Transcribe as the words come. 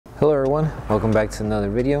Hello everyone, welcome back to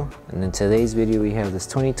another video. And in today's video we have this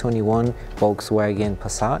 2021 Volkswagen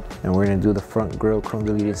Passat, and we're going to do the front grille chrome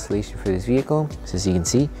delete installation for this vehicle. So as you can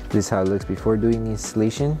see, this is how it looks before doing the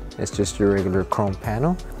installation. It's just your regular chrome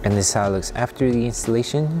panel, and this is how it looks after the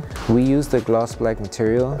installation. We use the gloss black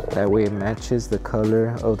material, that way it matches the color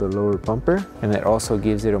of the lower bumper, and it also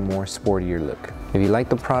gives it a more sportier look. If you like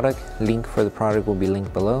the product, link for the product will be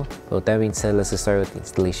linked below. But with that being said, let's get started with the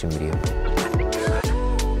installation video.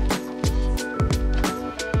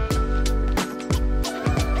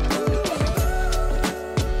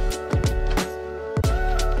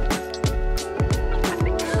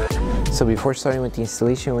 So before starting with the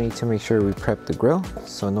installation, we need to make sure we prep the grille.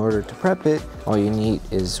 So in order to prep it, all you need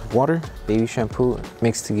is water, baby shampoo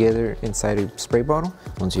mixed together inside a spray bottle.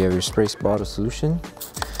 Once you have your spray bottle solution,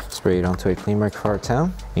 spray it onto a clean microfiber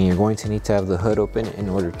towel. And you're going to need to have the hood open in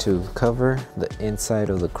order to cover the inside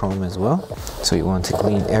of the chrome as well. So you want to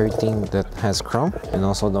clean everything that has chrome, and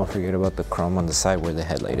also don't forget about the chrome on the side where the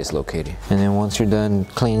headlight is located. And then once you're done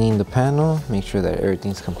cleaning the panel, make sure that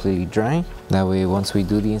everything's completely dry. That way, once we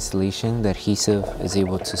do the installation, the adhesive is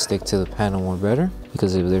able to stick to the panel more better,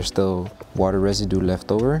 because if there's still water residue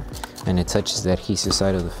left over and it touches the adhesive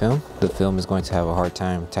side of the film is going to have a hard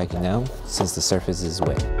time tacking down since the surface is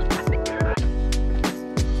wet.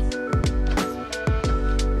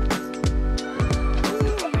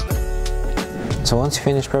 So once you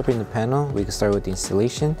finish prepping the panel, we can start with the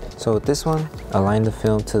installation. So with this one, align the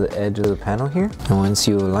film to the edge of the panel here. And once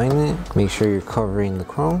you align it, make sure you're covering the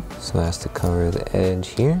chrome. So it has to cover the edge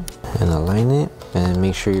here, and align it. And then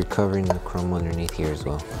make sure you're covering the chrome underneath here as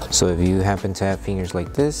well. So if you happen to have fingers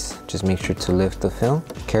like this, just make sure to lift the film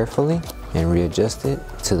carefully and readjust it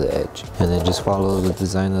to the edge. And then just follow the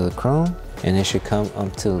design of the chrome, and it should come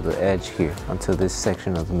until the edge here, until this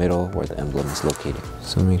section of the middle where the emblem is located.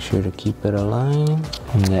 So make sure to keep it aligned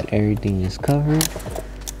and that everything is covered.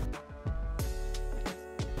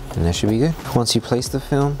 And that should be good. Once you place the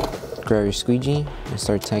film, grab your squeegee and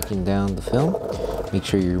start tacking down the film. Make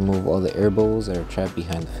sure you remove all the air bubbles that are trapped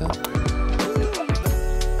behind the film.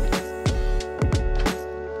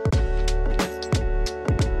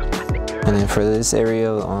 And then for this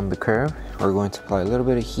area on the curve, we're going to apply a little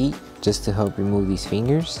bit of heat just to help remove these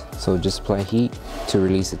fingers. So just apply heat to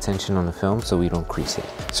release the tension on the film so we don't crease it.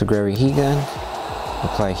 So grab your heat gun,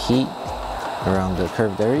 apply heat around the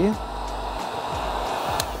curved area.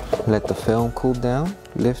 Let the film cool down,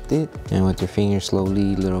 lift it, and with your fingers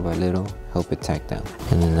slowly, little by little, help it tack down.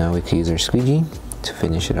 And then now we can use our squeegee to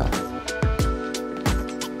finish it off.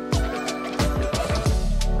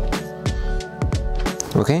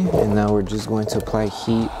 Okay, and now we're just going to apply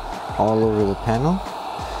heat all over the panel.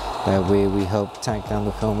 That way we help tack down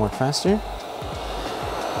the film more faster.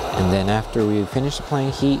 And then after we finish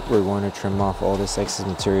applying heat, we're going to trim off all this excess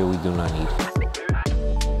material we do not need.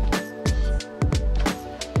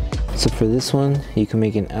 So for this one, you can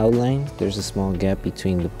make an outline. There's a small gap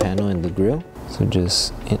between the panel and the grille. So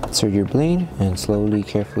just insert your blade and slowly,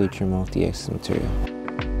 carefully trim off the excess material.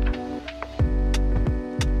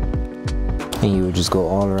 And you would just go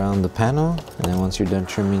all around the panel, and then once you're done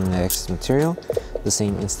trimming the excess material, the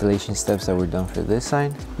same installation steps that were done for this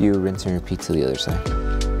side, you rinse and repeat to the other side.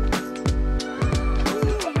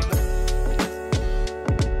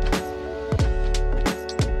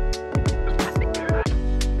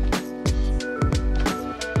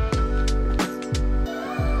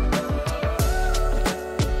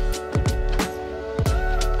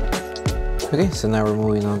 Okay, so now we're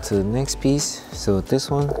moving on to the next piece. So with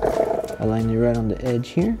this one, align it right on the edge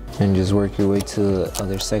here and just work your way to the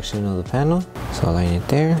other section of the panel. So align it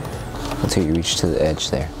there until you reach to the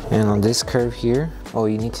edge there. And on this curve here, all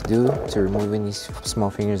you need to do to remove any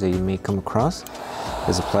small fingers that you may come across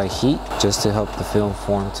is apply heat just to help the film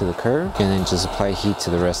form to the curve, and then just apply heat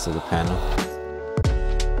to the rest of the panel.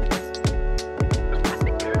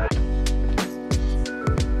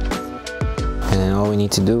 And then all we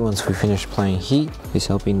need to do once we finish applying heat is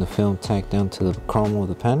helping the film tack down to the chrome of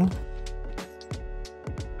the panel.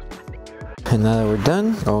 And now that we're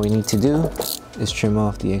done, all we need to do is trim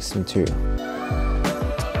off the excess material.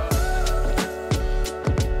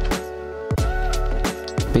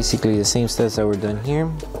 Basically the same steps that were done here,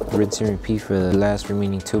 rinse and repeat for the last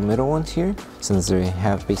remaining two middle ones here. Since they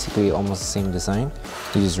have basically almost the same design,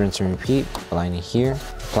 you just rinse and repeat, align it here,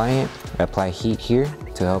 apply heat here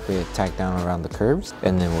to help it tack down around the curves,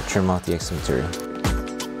 and then we'll trim off the excess material.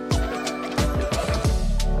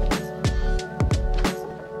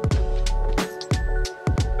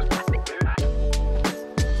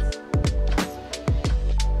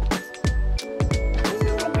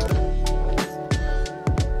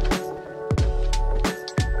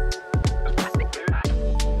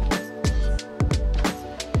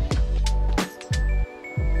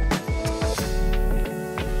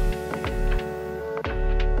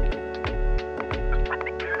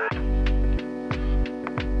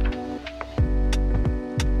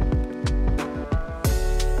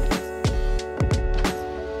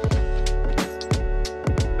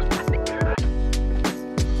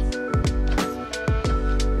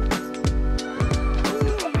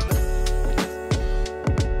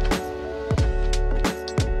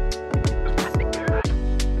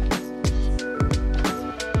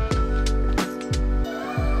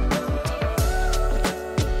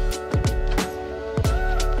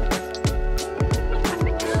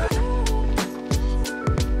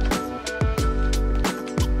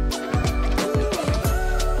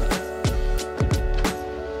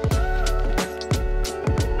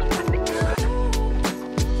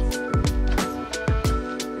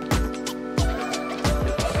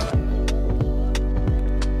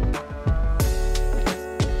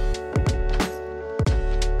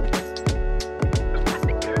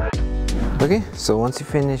 Okay, so once you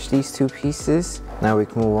finish these two pieces, now we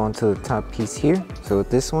can move on to the top piece here. So with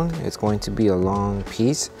this one, it's going to be a long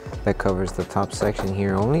piece that covers the top section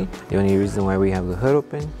here only. The only reason why we have the hood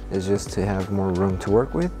open is just to have more room to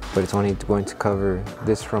work with, but it's only going to cover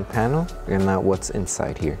this front panel and not what's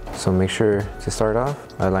inside here. So make sure to start off,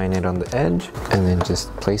 align it on the edge, and then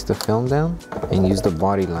just place the film down and use the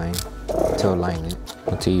body line to align it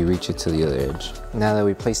until you reach it to the other edge. Now that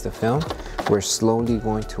we placed the film, we're slowly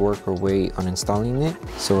going to work our way on installing it.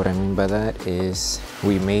 So what I mean by that is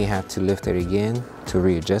we may have to lift it again to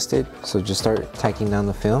readjust it. So just start tacking down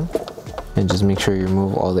the film and just make sure you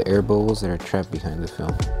remove all the air bubbles that are trapped behind the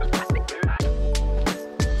film.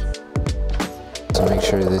 So make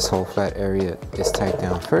sure this whole flat area is tacked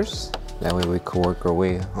down first. That way we can work our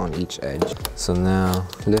way on each edge. So now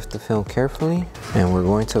lift the film carefully, and we're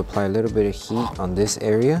going to apply a little bit of heat on this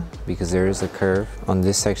area because there is a curve on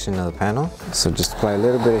this section of the panel. So just apply a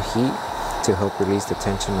little bit of heat to help release the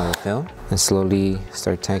tension of the film, and slowly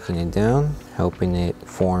start tacking it down, helping it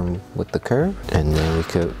form with the curve. And then we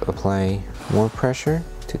could apply more pressure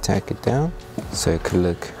to tack it down so it could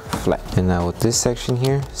look flat. And now with this section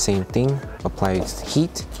here, same thing, apply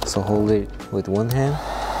heat. So hold it with one hand,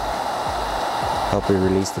 help it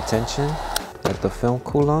release the tension, let the film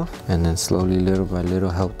cool off, and then slowly, little by little,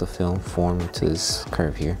 help the film form into this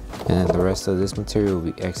curve here. And then the rest of this material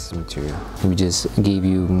will be excess material. We just gave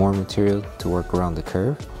you more material to work around the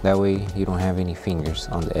curve. That way you don't have any fingers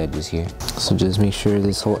on the edges here. So just make sure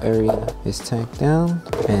this whole area is tacked down.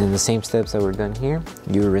 And in the same steps that were done here,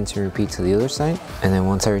 you rinse and repeat to the other side. And then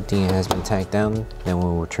once everything has been tacked down, then we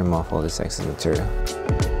will trim off all this excess material.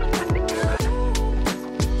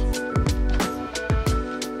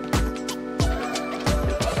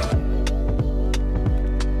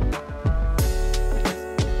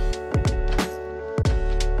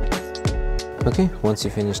 Okay, once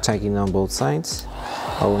you finish tacking down both sides,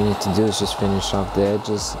 all we need to do is just finish off the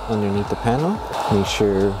edges underneath the panel. Make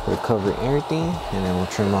sure we're covering everything, and then we'll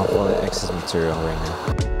trim off all the excess material right now.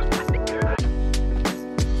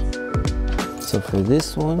 So for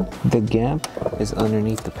this one, the gap is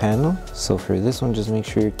underneath the panel. So for this one, just make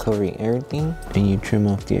sure you're covering everything and you trim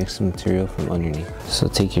off the excess material from underneath. So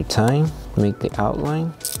take your time, make the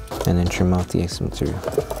outline, and then trim off the excess material.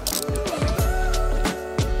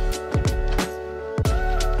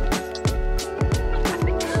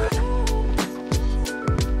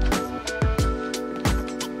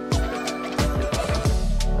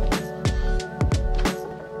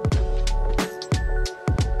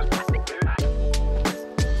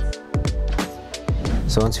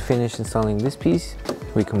 So once you finish installing this piece,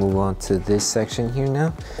 we can move on to this section here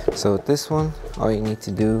now. So with this one, all you need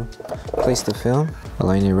to do, place the film,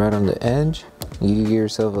 align it right on the edge. You give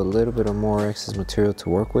yourself a little bit of more excess material to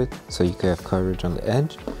work with so you can have coverage on the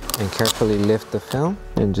edge. And carefully lift the film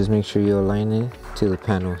and just make sure you align it to the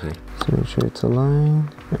panel here. So make sure it's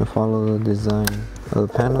aligned and follow the design of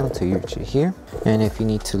the panel to reach it here. And if you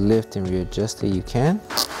need to lift and readjust it, you can.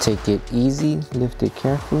 Take it easy, lift it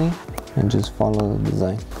carefully, and just follow the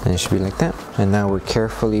design, and it should be like that. And now we're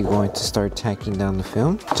carefully going to start tacking down the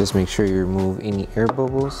film. Just make sure you remove any air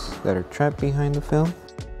bubbles that are trapped behind the film,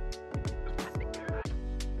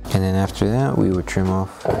 and then after that we would trim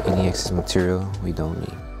off any excess material we don't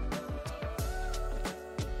need.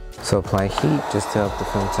 So apply heat just to help the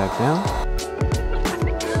film tack down.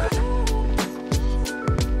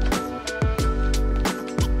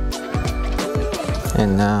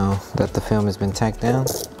 And now that the film has been tacked down,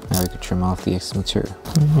 now we can trim off the excess material.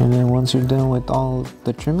 And then once you're done with all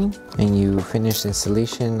the trimming and you finish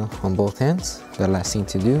installation on both ends, the last thing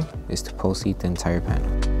to do is to post heat the entire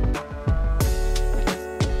panel.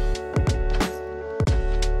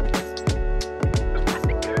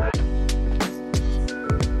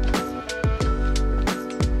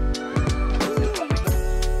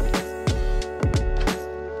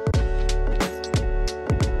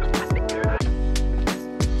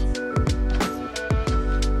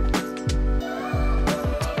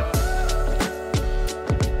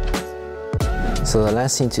 So the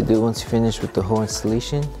last thing to do once you finish with the whole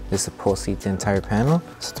installation is to post heat the entire panel.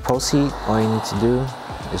 So to post heat, all you need to do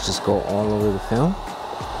is just go all over the film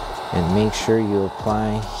and make sure you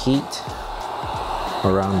apply heat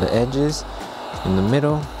around the edges, in the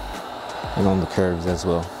middle, and on the curves as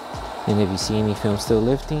well. And if you see any film still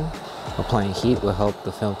lifting, applying heat will help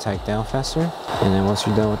the film tack down faster. And then once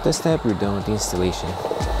you're done with this step, you're done with the installation.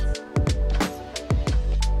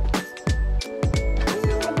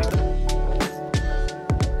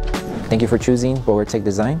 Thank you for choosing Bogar Tech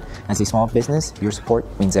Design. As a small business, your support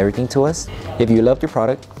means everything to us. If you loved your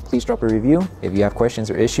product, please drop a review. If you have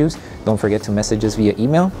questions or issues, don't forget to message us via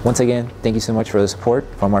email. Once again, thank you so much for the support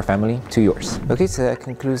from our family to yours. Okay, so that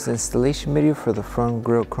concludes the installation video for the front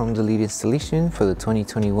grille chrome delete installation for the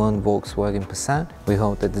 2021 Volkswagen Passat. We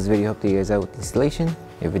hope that this video helped you guys out with the installation.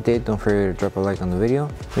 If it did, don't forget to drop a like on the video.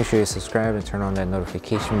 Make sure you subscribe and turn on that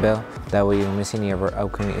notification bell. That way you don't miss any of our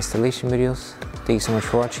upcoming installation videos. Thank you so much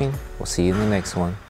for watching. We'll see you in the next one.